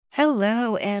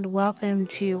Hello, and welcome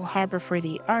to Harbor for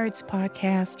the Arts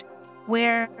podcast,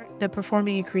 where the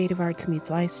performing and creative arts meets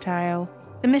lifestyle.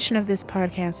 The mission of this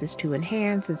podcast is to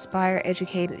enhance, inspire,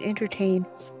 educate, and entertain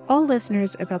all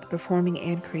listeners about the performing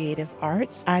and creative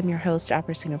arts. I'm your host,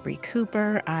 opera singer Bree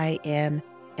Cooper. I am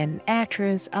an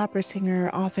actress, opera singer,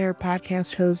 author,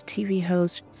 podcast host, TV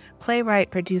host,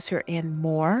 playwright, producer, and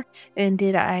more. And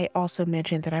did I also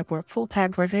mention that I work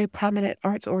full-time for a very prominent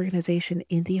arts organization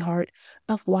in the heart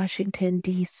of Washington,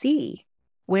 D.C.,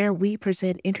 where we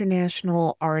present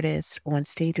international artists on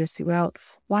stages throughout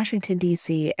Washington,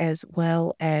 D.C., as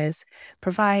well as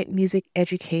provide music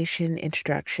education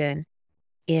instruction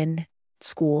in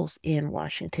schools in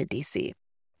Washington, D.C.,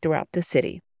 throughout the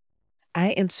city.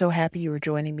 I am so happy you are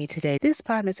joining me today. This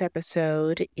Podmas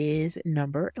episode is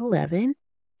number 11,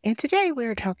 and today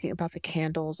we're talking about the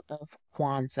candles of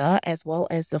Kwanzaa, as well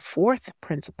as the fourth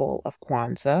principle of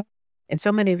Kwanzaa. And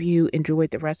so many of you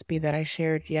enjoyed the recipe that I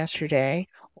shared yesterday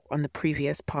on the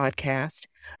previous podcast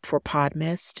for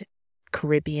Podmas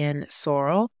Caribbean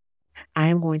sorrel. I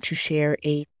am going to share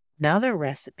another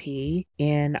recipe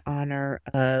in honor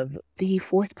of the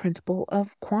fourth principle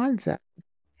of Kwanzaa.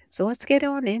 So let's get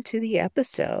on into the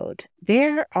episode.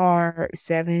 There are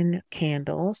 7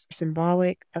 candles,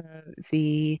 symbolic of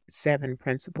the 7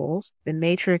 principles, the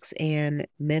matrix and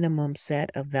minimum set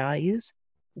of values,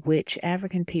 which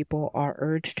African people are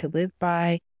urged to live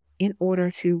by in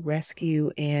order to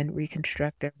rescue and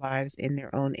reconstruct their lives in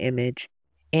their own image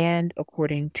and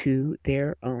according to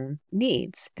their own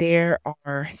needs. There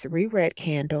are 3 red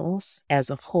candles as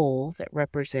a whole that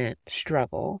represent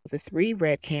struggle. The 3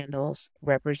 red candles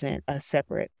represent a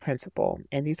separate principle,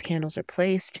 and these candles are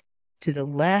placed to the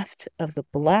left of the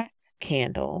black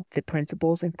candle. The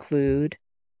principles include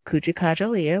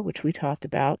Kujikajalia, which we talked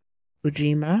about,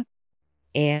 Ujamaa,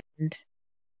 and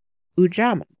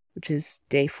Ujamaa, which is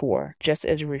day 4. Just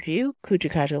as a review,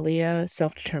 Kujikajalia,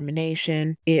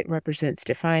 self-determination. It represents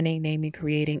defining, naming,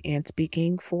 creating, and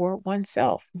speaking for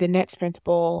oneself. The next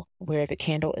principle where the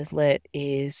candle is lit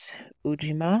is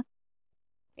Ujamaa,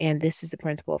 and this is the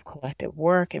principle of collective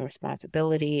work and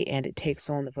responsibility, and it takes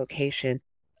on the vocation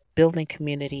of building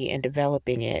community and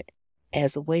developing it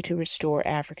as a way to restore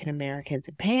African Americans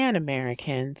and Pan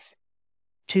Americans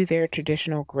to their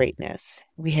traditional greatness.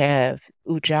 We have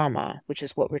Ujamaa, which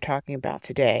is what we're talking about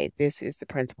today. This is the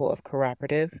principle of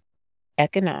cooperative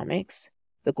economics.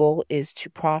 The goal is to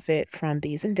profit from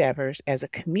these endeavors as a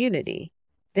community.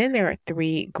 Then there are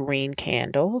 3 green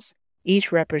candles,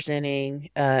 each representing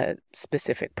a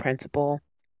specific principle,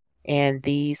 and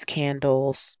these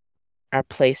candles are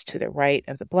placed to the right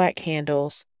of the black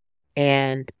candles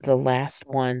and the last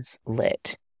ones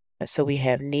lit. So we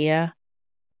have Nia,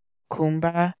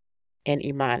 Kumba, and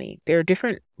Imani. There are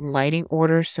different lighting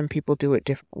orders. Some people do it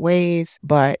different ways,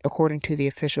 but according to the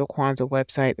official Kwanzaa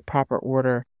website, the proper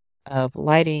order of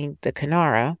lighting the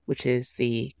kinara, which is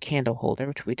the candle holder,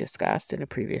 which we discussed in a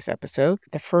previous episode.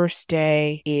 The first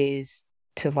day is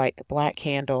to light the black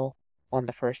candle on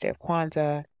the first day of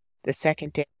Kwanzaa. The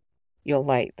second day, you'll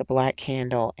light the black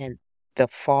candle and the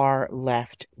far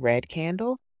left red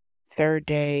candle. Third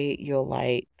day, you'll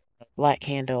light the black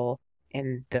candle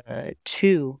and the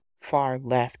 2 far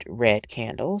left red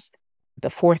candles. The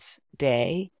fourth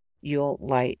day, you'll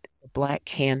light the black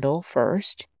candle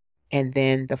first, and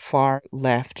then the far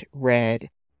left red,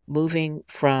 moving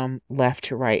from left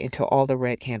to right until all the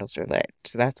red candles are lit.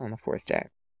 So that's on the 4th day.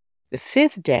 The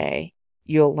 5th day,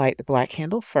 you'll light the black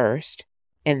candle first,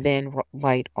 and then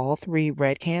light all 3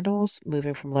 red candles,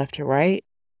 moving from left to right,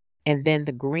 and then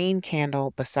the green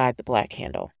candle beside the black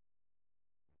candle.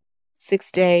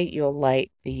 6th day, you'll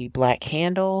light the black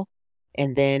candle,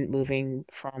 and then moving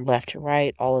from left to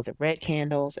right, all of the red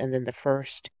candles, and then the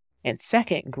first and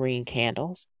second green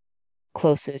candles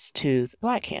closest to the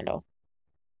black candle.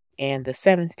 And the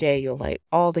 7th day, you'll light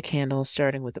all the candles,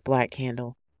 starting with the black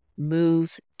candle,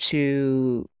 move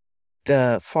to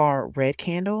the far red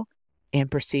candle, and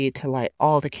proceed to light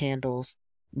all the candles,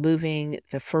 moving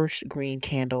the first green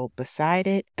candle beside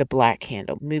it, the black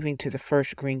candle, moving to the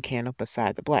first green candle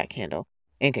beside the black candle,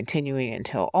 and continuing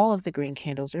until all of the green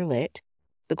candles are lit.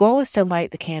 The goal is to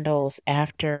light the candles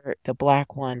after the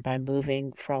black one by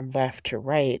moving from left to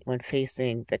right when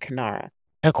facing the kinara.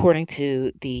 According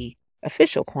to the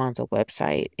official Kwanzaa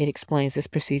website, it explains this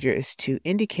procedure is to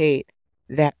indicate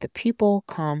that the people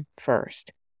come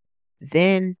first,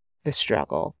 then the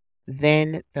struggle,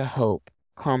 then the hope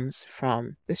comes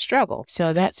from the struggle.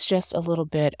 So that's just a little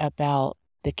bit about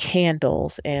the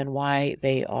candles and why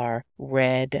they are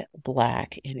red,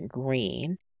 black, and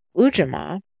green.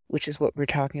 Ujamaa, which is what we're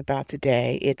talking about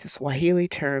today, it's a Swahili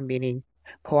term meaning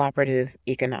cooperative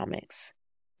economics.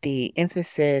 The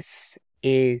emphasis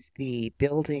is the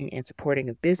building and supporting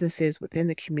of businesses within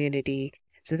the community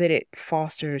so that it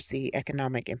fosters the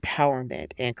economic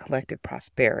empowerment and collective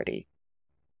prosperity.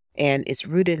 And it's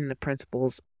rooted in the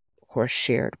principles, of course,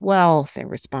 shared wealth and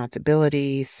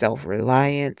responsibility,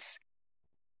 self-reliance.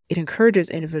 It encourages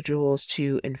individuals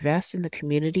to invest in the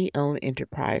community-owned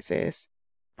enterprises,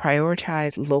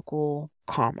 prioritize local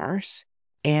commerce,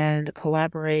 and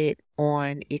collaborate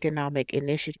on economic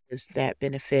initiatives that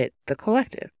benefit the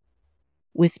collective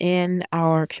within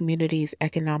our community's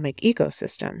economic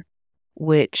ecosystem,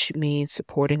 which means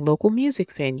supporting local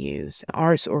music venues,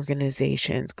 arts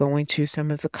organizations, going to some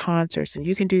of the concerts. And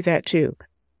you can do that too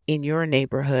in your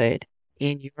neighborhood,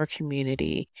 in your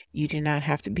community. You do not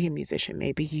have to be a musician.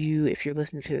 Maybe you, if you're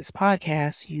listening to this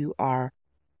podcast, you are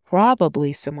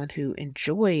probably someone who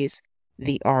enjoys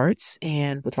the arts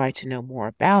and would like to know more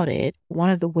about it. One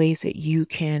of the ways that you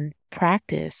can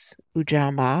practice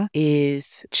Ujamaa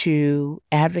is to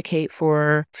advocate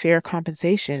for fair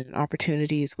compensation and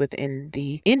opportunities within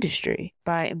the industry.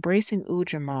 By embracing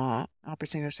Ujamaa, opera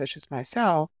singers such as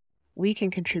myself, we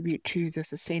can contribute to the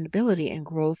sustainability and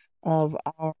growth of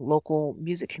our local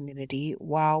music community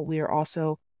while we are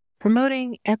also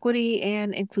promoting equity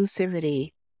and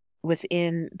inclusivity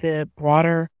within the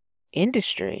broader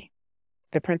industry.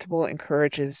 The principle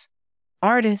encourages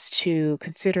artists to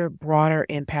consider broader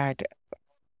impact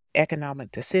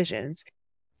economic decisions,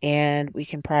 and we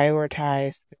can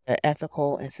prioritize the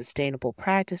ethical and sustainable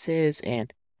practices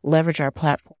and leverage our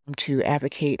platform to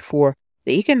advocate for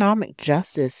the economic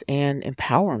justice and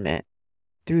empowerment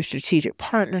through strategic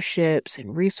partnerships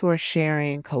and resource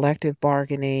sharing, collective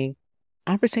bargaining.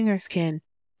 Opera singers can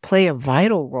play a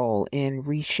vital role in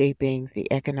reshaping the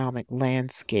economic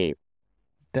landscape,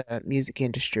 the music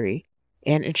industry,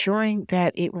 and ensuring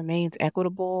that it remains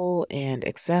equitable and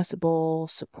accessible,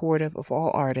 supportive of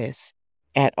all artists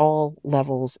at all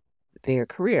levels of their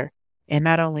career. And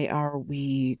not only are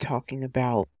we talking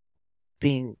about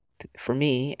being, for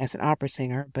me as an opera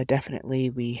singer, but definitely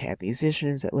we have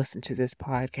musicians that listen to this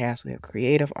podcast. We have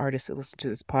creative artists that listen to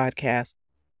this podcast,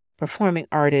 performing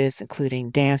artists,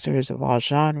 including dancers of all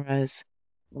genres.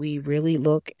 We really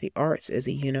look at the arts as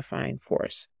a unifying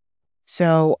force.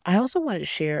 So I also wanted to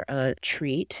share a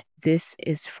treat. This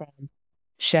is from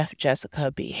Chef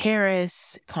Jessica B.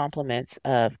 Harris, compliments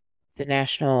of the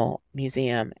National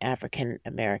Museum African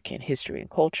American History and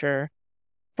Culture,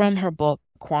 from her book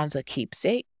Kwanzaa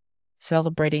Keepsake,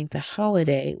 celebrating the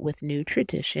holiday with new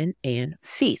tradition and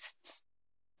feasts.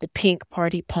 The pink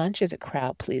party punch is a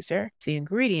crowd pleaser. The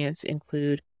ingredients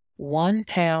include 1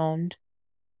 pound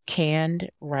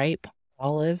canned ripe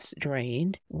olives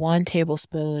drained, 1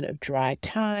 tablespoon of dried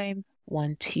thyme,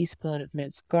 1 teaspoon of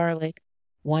minced garlic,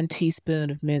 1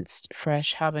 teaspoon of minced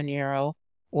fresh habanero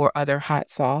or other hot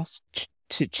sauce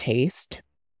to taste,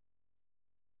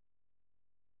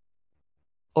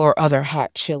 or other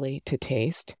hot chili to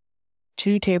taste,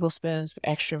 2 tablespoons of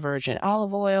extra virgin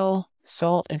olive oil,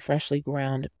 salt, and freshly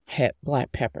ground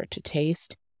black pepper to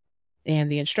taste.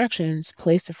 And the instructions: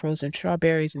 place the frozen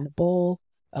strawberries in the bowl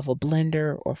of a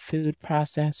blender or food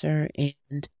processor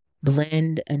and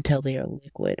blend until they are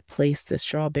liquid. Place the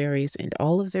strawberries and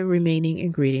all of the remaining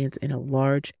ingredients in a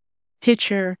large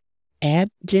pitcher. Add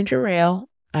ginger ale,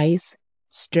 ice,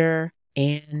 stir,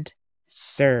 and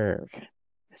serve.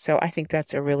 So I think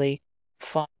that's a really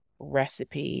fun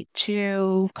recipe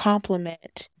to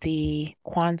complement the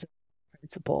Kwanzaa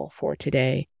principle for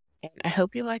today. And I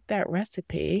hope you like that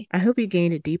recipe. I hope you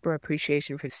gained a deeper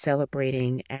appreciation for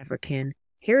celebrating African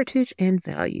heritage and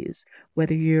values,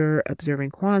 whether you're observing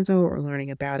Kwanzaa or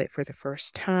learning about it for the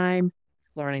first time,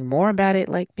 learning more about it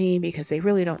like me, because they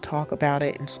really don't talk about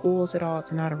it in schools at all.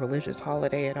 It's not a religious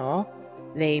holiday at all.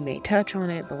 They may touch on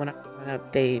it, but when I was growing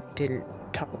up, they didn't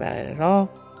talk about it at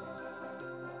all.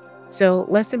 So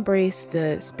let's embrace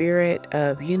the spirit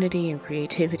of unity and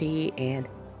creativity and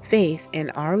faith in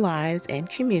our lives and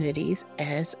communities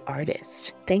as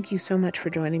artists. Thank you so much for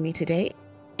joining me today.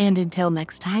 And until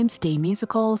next time, stay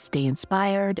musical, stay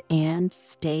inspired, and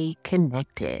stay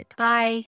connected. Bye.